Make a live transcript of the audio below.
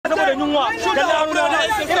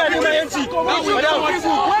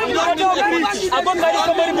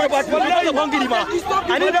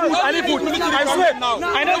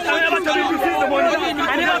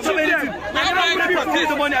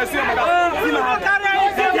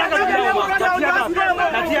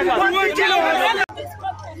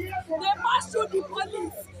They pass through the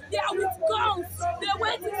police. They are with guns. They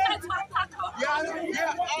wait inside to attack us. They are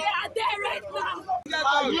there right now. They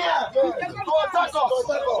are here to attack us.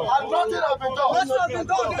 And nothing has been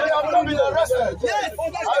done. They have not been arrested.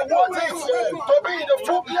 I want it to be in the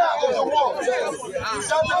full clear of the world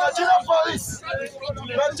that the Nigerian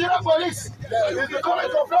police is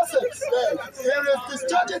becoming complacent. It is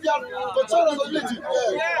discharging their responsibility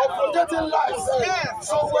of protecting lives.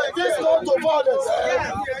 So when this goes to violence,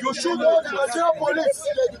 you should know the Nigerian police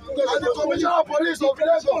and the Commissioner of Police of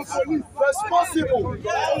Lagos responsible for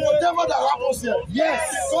whatever that happens here. Yes,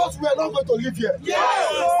 because we are not going to live here. Yes,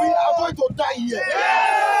 we are going to die here.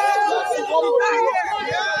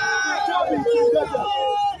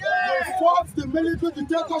 We fought the military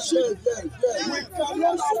dictatorship. We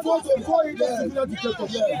cannot support the civilian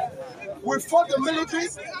dictatorship. We fought the military.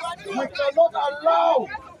 We cannot allow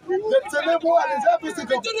the Tinubu and his everything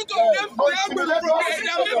to intimidate us.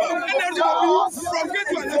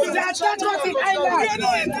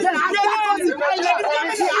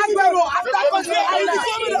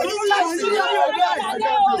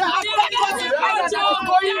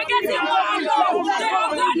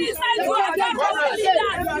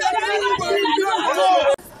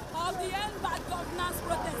 Of the end bad governance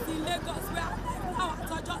protest in Lagos, we are now at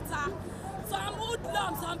Tojota. Some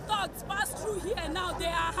hoodlums, some thugs pass through here now. They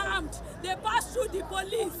are armed. They pass through the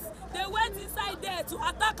police. They went inside there to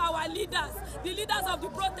attack our leaders, the leaders of the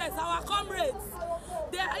protest, our comrades.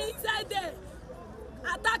 They are inside there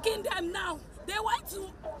attacking them now. They went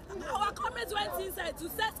to, our comrades went inside to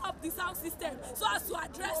set up the sound system so as to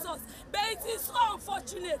address us. But it is so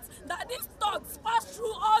unfortunate that these thugs passed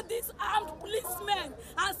through all these armed policemen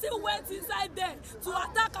and still went inside there to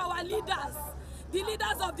attack our leaders. The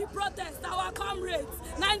leaders of the protest, our comrades.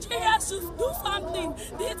 Nigeria should do something.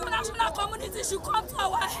 The international community should come to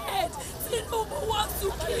our aid. Tinubu wants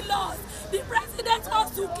to kill us. The president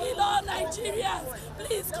wants to kill all Nigerians.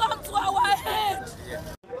 Please come to our aid.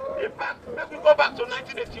 In fact, let me go back to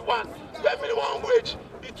 1981, where minimum wage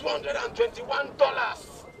is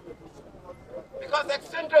 $221. Because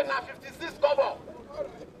exchange rate now 56 kobo.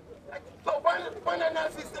 So when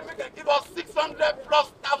NLC say we can give us 600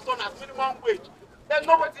 plus thousand as minimum wage, there's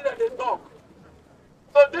nobody that they talk.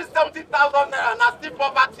 So this 70,000 naira na still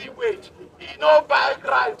poverty wage. You know, buy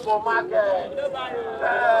rice for market.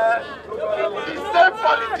 The same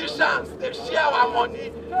politicians, they share our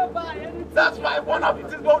money. That's why one of the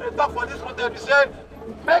things when they talk for this protest, we say,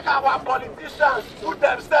 make our politicians put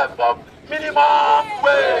themselves for minimum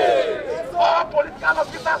wage. All political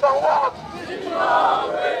officers on what?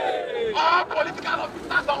 Minimum wage. All political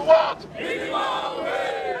officers on what? Minimum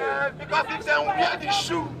wage. Because if they wear the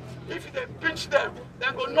shoe, if they pinch them,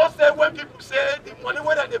 they go not say when people say the money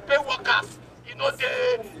when they pay workers, you know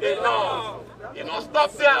they know. You know,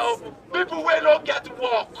 stop there. People will not get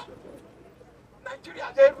work.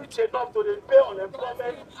 Nigeria they rich enough to pay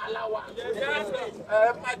unemployment allowance.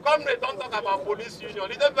 My comrades don't talk about police union.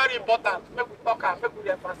 It's very important. Make we talk and make we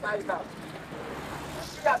emphasize that.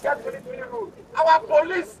 Our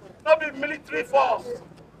police not be military force.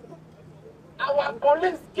 Our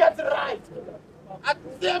police get right. I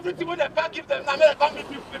see everything when they back give them. Now they come with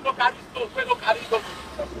people, we no carry stones, we no carry stones.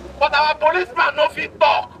 But our policemen no fit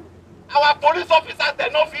talk. Our police officers they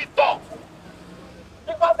no fit talk.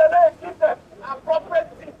 Because they don't give them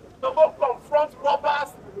appropriate things to go confront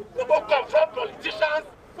robbers, to go confront politicians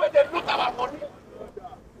when they loot our money.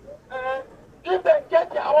 If they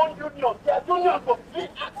get their own union, their union will be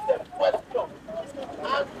ask them questions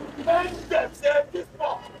and then them say this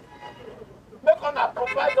work. Make on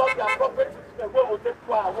provide us the appropriate system where we take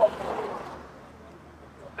to our work.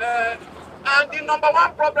 And the number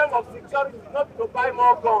one problem of security is not to buy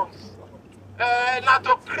more guns, not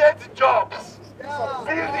to create jobs,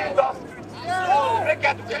 build industries, make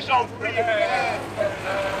education free.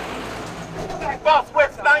 The boss we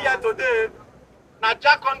stand here today, now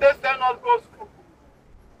Jack on they send us go school.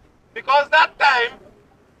 Because that time,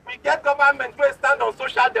 we get government who stand on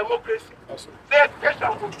social democracy. Say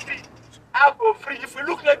education will free. I'll go free. If we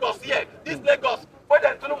look Lagos here, this Lagos, where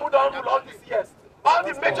the Tinubu don't rule all these years, all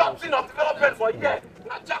the major thing of development for here,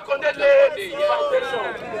 now Jack on they lay the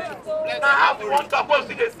foundation. Now how we want to oppose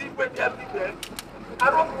the sea with everywhere. I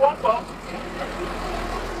don't want to.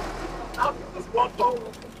 Now this want to.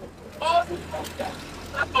 All these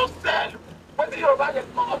not to sell. But you over the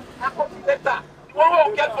come later. The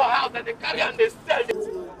one we get for house and they carry and they sell. If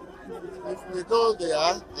we know they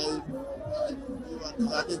are,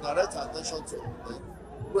 and direct attention to them,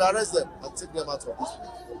 we arrest them and take them out of this place.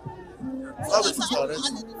 How it is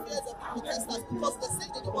arrested? Because they say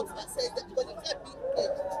they don't want to access them because they can't be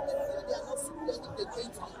paid. They are not secure if they're going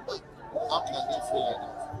to the bank. How can they feel like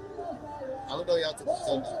that? I don't know you have to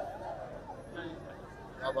pretend that.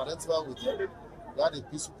 I've identified with them. We had a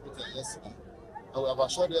peaceful protest yesterday, and we have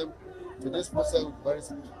assured them today's process will be very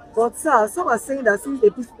simple. But sir, some are saying that since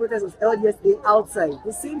the peaceful protest was held yesterday outside,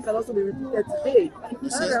 the same can also be repeated today.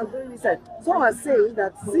 Some are saying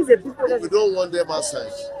that since the peaceful protest, we don't want them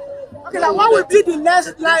outside. okay, now what would be the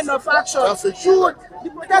next line of action? Should the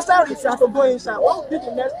protesters refuse to go inside? What would be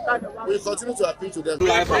the next line of action? We continue to appeal to them.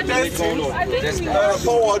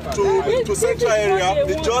 Forward to central area,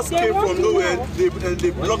 they just came from nowhere, they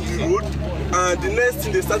blocked the road, and the next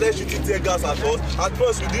thing they started shooting tear gas at us. At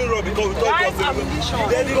first we didn't run because we thought it was a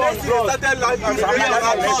then the next thing they started like not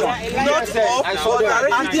off, but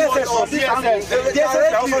directly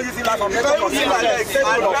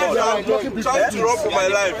trying to run for my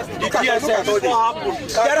life.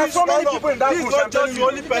 There are so many people in that bush. I'm just the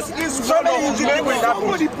only person. So many people in that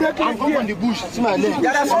bush. I'm from the bush.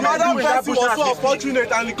 There are some other person was so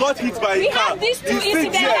unfortunate and he got hit by a car. These two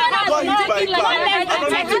incidents got hit by a car. I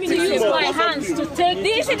had to use my hands to take.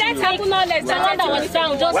 The incident happened not less than one that was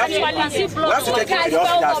down. Just actually see blocks of cars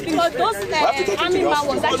fell off because those army man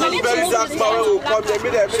was actually shooting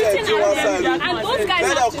and those guys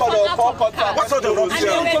have to come out. What sort of road? The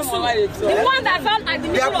one that fell at the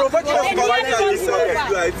middle of the road.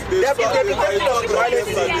 They have been taking violence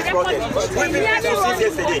in this protest. We've been since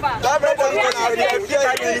yesterday.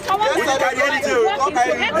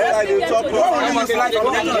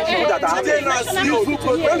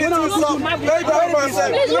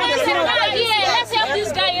 Let's help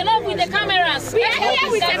this guy, you know, with the cameras. We are here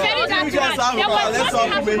with a very dark man.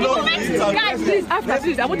 After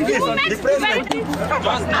this, I want to say something. The president. And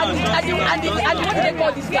what do they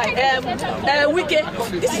call this guy? Wike.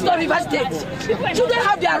 This is not River State. Children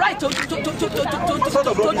have their right to do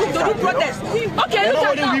protest. Okay, look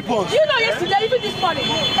at now. You know, yesterday, even this morning,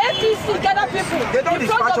 APC gather people. They don't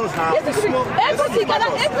dispatch us now. APC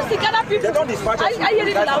gather people. They don't dispatch us. I hear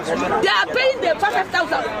it loud. They are paying the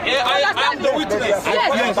 5,000. Yeah, I am the witness. Yes, they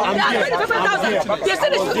are paying the 5,000. They say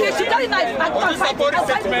they should carry knife and come and fight.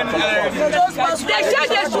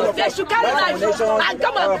 They should carry knife and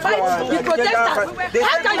come and fight the protesters.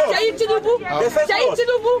 How can Tinubu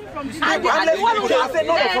and the one who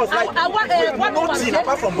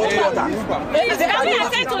apart from bottled water.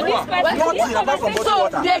 So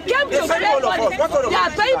they came to pay money. They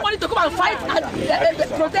are paying money to come and fight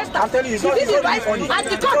protesters. I'm telling you, this is right. And the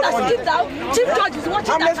court has skipped down. Chief Judge is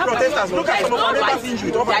watching that happen. There is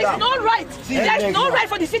no right. There is no right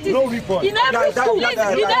for the citizens. In every school, in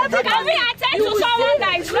every country, you see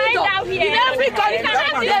right down here. In every country,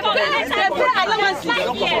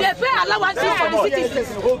 they pay allowances for the citizens.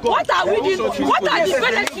 What are we doing? What are the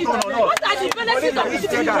benefits? What are the benefits of the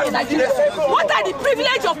citizens in Nigeria? What are the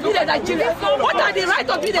privileges of being in Nigeria? What are the rights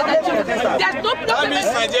of being in Nigeria? There's no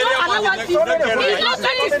allowances. It's not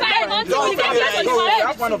satisfied until we get here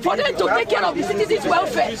for them to take care of the citizens'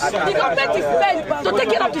 welfare. The government is paid to take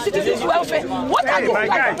care of the citizens' welfare. What are they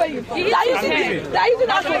trying to pay you? They are using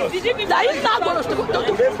that to take in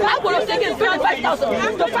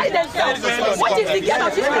 25,000 to fight themselves. What is the gain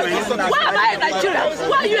of this country? Why am I in Nigeria?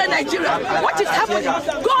 Why are you in Nigeria? What is happening?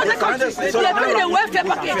 Go other countries. They pay the welfare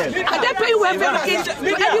package. Are they paying welfare package to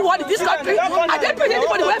anyone in this country? Are they paying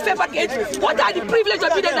anybody welfare package? What are the privileges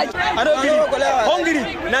of being in Nigeria? I don't believe. Hungry.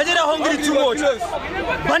 Nigeria hungry too much.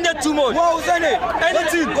 Bandit too much.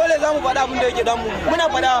 Anything.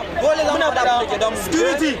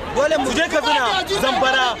 Security. Suje Kaduna,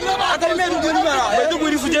 Zamfara.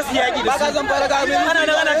 Maiduguri suje siyaki da su. Ana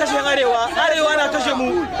nan ana kashe arewa na kashe mu.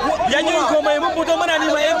 Yanyi komai mun fito mana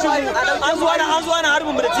nima yancin mu. An zo ana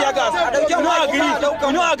harbin mu da tiya gas.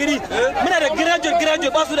 Ino agiri. Muna da graduate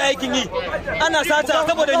ba su da aikin yi. Ana sata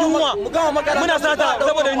saboda yunwa. Muna sata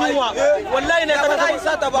saboda yunwa. Wallahi na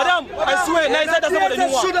sata. Madam, I swear na sata saboda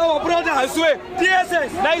yunwa. Shoot our brother, I swear.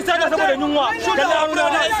 TSS na sata saboda yunwa. Kalla ina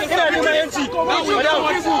nuna yanci. Madam,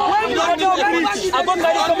 abang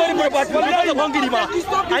gari kamar mai ba ta da bangiri ma.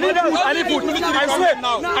 I need food. I swear. I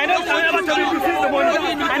never receive the money.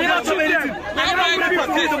 I never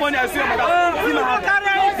receive the money. I swear, madam.